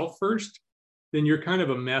yourself first, then you're kind of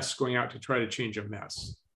a mess going out to try to change a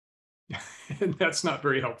mess. And that's not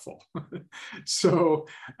very helpful. So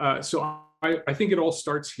I think it all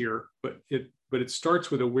starts here, but it starts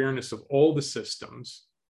with awareness of all the systems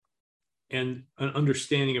and an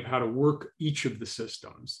understanding of how to work each of the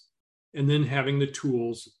systems, and then having the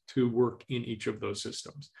tools to work in each of those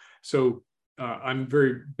systems. So I'm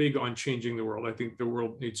very big on changing the world. I think the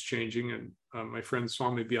world needs changing. And my friend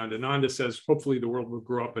Swami Byandananda says, hopefully the world will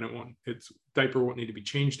grow up and its diaper won't need to be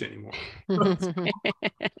changed anymore.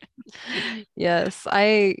 Yes,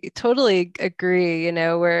 I totally agree,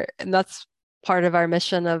 and that's part of our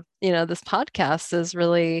mission of, this podcast is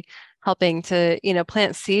really helping to,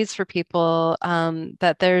 plant seeds for people,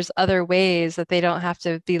 that there's other ways that they don't have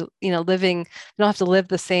to be, living, they don't have to live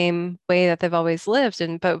the same way that they've always lived.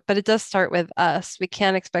 But it does start with us. We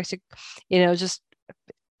can't expect to, just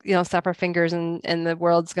snap our fingers and the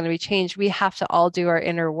world's going to be changed. We have to all do our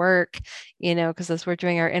inner work, because as we're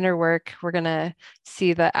doing our inner work, we're going to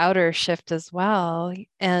see the outer shift as well.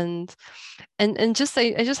 And just,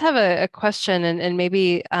 I just have a question and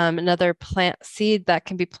maybe another plant seed that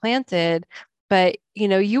can be planted. But,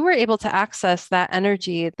 you were able to access that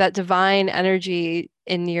energy, that divine energy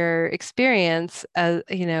in your experience, as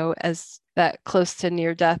that close to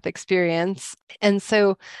near-death experience. And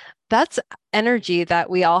so that's energy that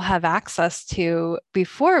we all have access to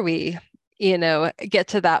before we, get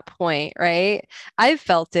to that point, right? I've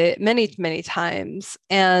felt it many, many times.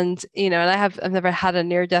 And, and I've never had a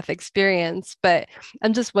near-death experience, but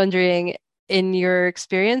I'm just wondering, in your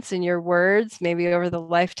experience, in your words, maybe over the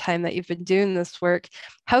lifetime that you've been doing this work,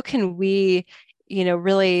 how can we,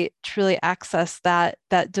 really truly access that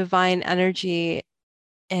divine energy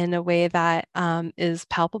in a way that is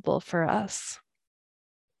palpable for us?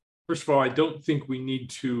 First of all, I don't think we need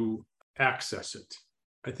to access it.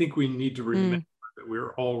 I think we need to remember that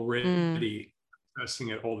we're already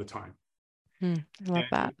accessing it all the time. I love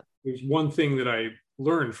that. There's one thing that I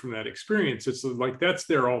learned from that experience. It's like, that's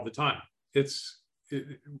there all the time.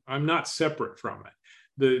 I'm not separate from it.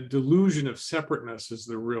 The delusion of separateness is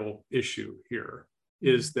the real issue here,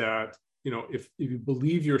 is that, if you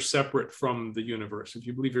believe you're separate from the universe, if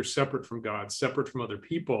you believe you're separate from God, separate from other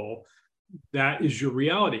people, that is your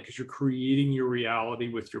reality, because you're creating your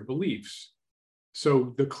reality with your beliefs.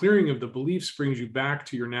 So the clearing of the beliefs brings you back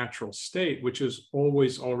to your natural state, which is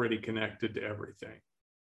always already connected to everything.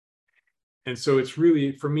 And so it's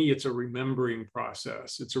really, for me, it's a remembering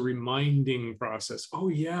process. It's a reminding process. Oh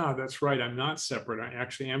yeah, that's right. I'm not separate. I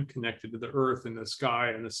actually am connected to the earth and the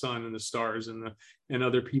sky and the sun and the stars and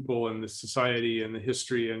other people and the society and the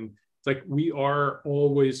history. And it's like, we are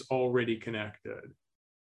always already connected.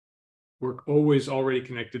 We're always already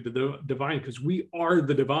connected to the divine, because we are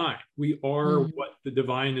the divine. We are what the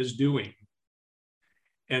divine is doing.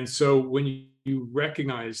 And so when you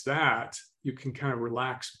recognize that, you can kind of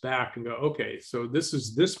relax back and go, okay, so this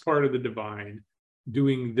is this part of the divine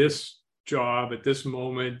doing this job at this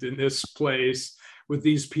moment in this place with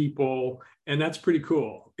these people. And that's pretty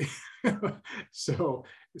cool. So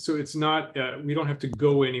it's not, we don't have to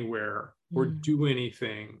go anywhere or do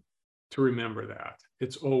anything to remember that.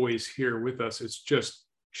 It's always here with us. It's just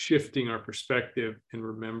shifting our perspective and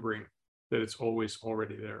remembering that it's always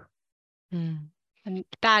already there. And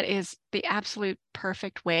that is the absolute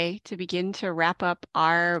perfect way to begin to wrap up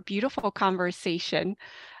our beautiful conversation.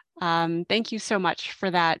 Thank you so much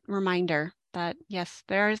for that reminder that, yes,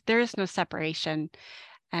 there is no separation.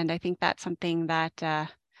 And I think that's something that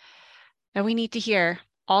that we need to hear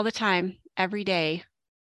all the time, every day,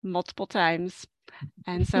 multiple times.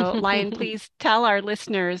 And so, Lion, please tell our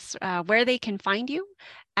listeners where they can find you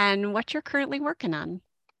and what you're currently working on.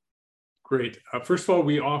 Great. First of all,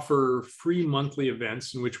 we offer free monthly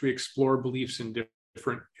events in which we explore beliefs in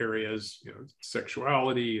different areas,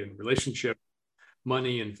 sexuality and relationship,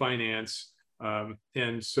 money and finance.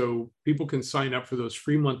 And so people can sign up for those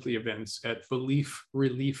free monthly events at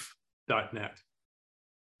beliefrelief.net.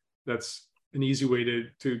 That's an easy way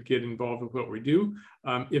to get involved with what we do.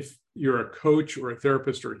 If you're a coach or a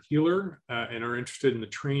therapist or a healer and are interested in the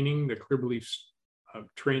training, the Clear Beliefs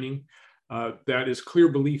training, that is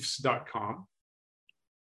clearbeliefs.com.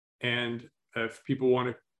 And if people want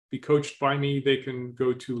to be coached by me, they can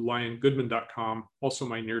go to liongoodman.com. Also,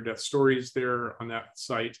 my near-death stories there on that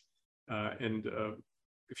site. And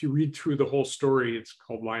if you read through the whole story, it's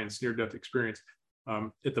called Lion's Near-Death Experience.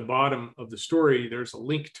 At the bottom of the story, there's a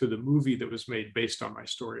link to the movie that was made based on my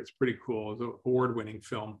story. It's pretty cool. It's an award-winning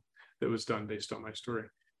film that was done based on my story.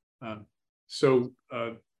 So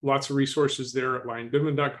lots of resources there at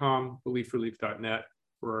liongoodman.com, beliefrelief.net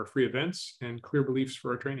for our free events, and Clear Beliefs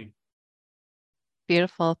for our training.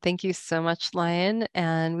 Beautiful. Thank you so much, Lion.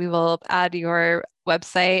 And we will add your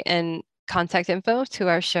website and contact info to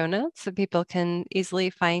our show notes so people can easily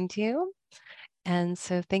find you. And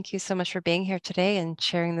so thank you so much for being here today and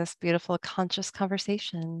sharing this beautiful conscious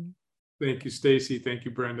conversation. Thank you, Stacy. Thank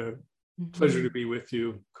you, Brenda. Pleasure to be with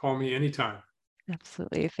you. Call me anytime.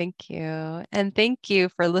 Absolutely. Thank you. And thank you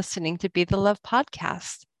for listening to Be the Love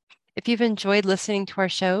podcast. If you've enjoyed listening to our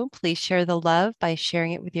show, please share the love by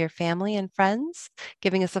sharing it with your family and friends,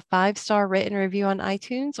 giving us a 5-star written review on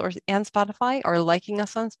iTunes and Spotify, or liking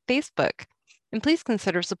us on Facebook. And please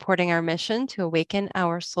consider supporting our mission to awaken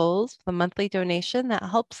our souls with a monthly donation that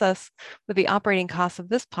helps us with the operating costs of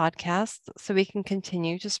this podcast so we can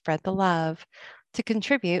continue to spread the love. To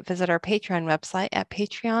contribute, visit our Patreon website at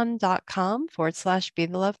patreon.com/Be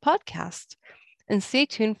the Love podcast. And stay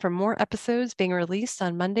tuned for more episodes being released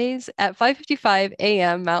on Mondays at 5:55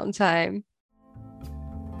 a.m. Mountain Time.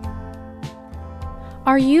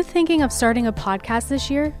 Are you thinking of starting a podcast this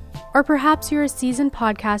year? Or perhaps you're a seasoned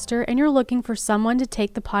podcaster and you're looking for someone to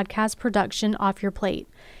take the podcast production off your plate.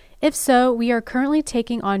 If so, we are currently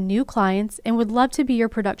taking on new clients and would love to be your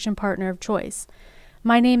production partner of choice.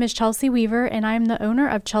 My name is Chelsea Weaver, and I am the owner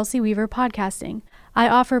of Chelsea Weaver Podcasting. I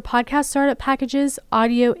offer podcast startup packages,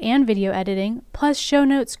 audio and video editing, plus show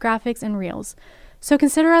notes, graphics, and reels. So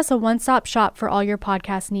consider us a one-stop shop for all your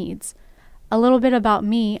podcast needs. A little bit about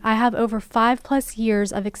me: I have over 5+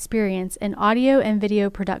 years of experience in audio and video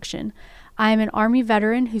production. I am an Army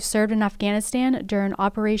veteran who served in Afghanistan during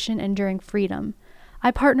Operation Enduring Freedom. I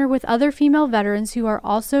partner with other female veterans who are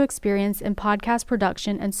also experienced in podcast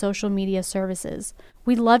production and social media services.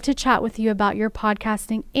 We'd love to chat with you about your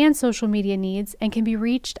podcasting and social media needs and can be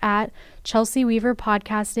reached at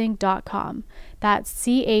chelseaweaverpodcasting.com. That's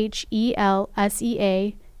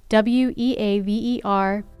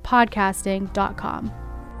CHELSEAWEAVER podcasting.com.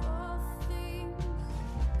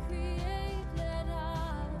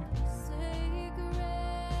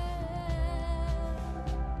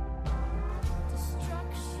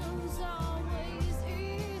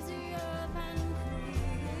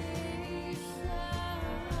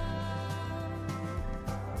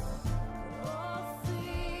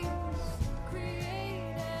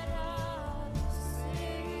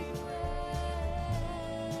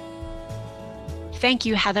 Thank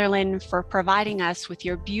you, Heatherlyn, for providing us with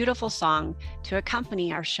your beautiful song to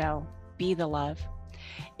accompany our show, Be the Love.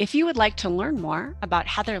 If you would like to learn more about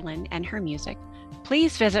Heatherlyn and her music,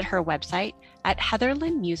 please visit her website at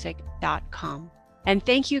heatherlynmusic.com. And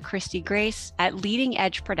thank you, Christy Grace at Leading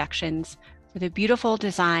Edge Productions, for the beautiful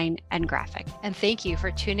design and graphic. And thank you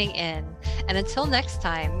for tuning in. And until next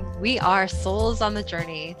time, we are souls on the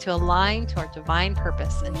journey to align to our divine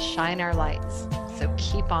purpose and shine our lights. So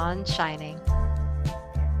keep on shining.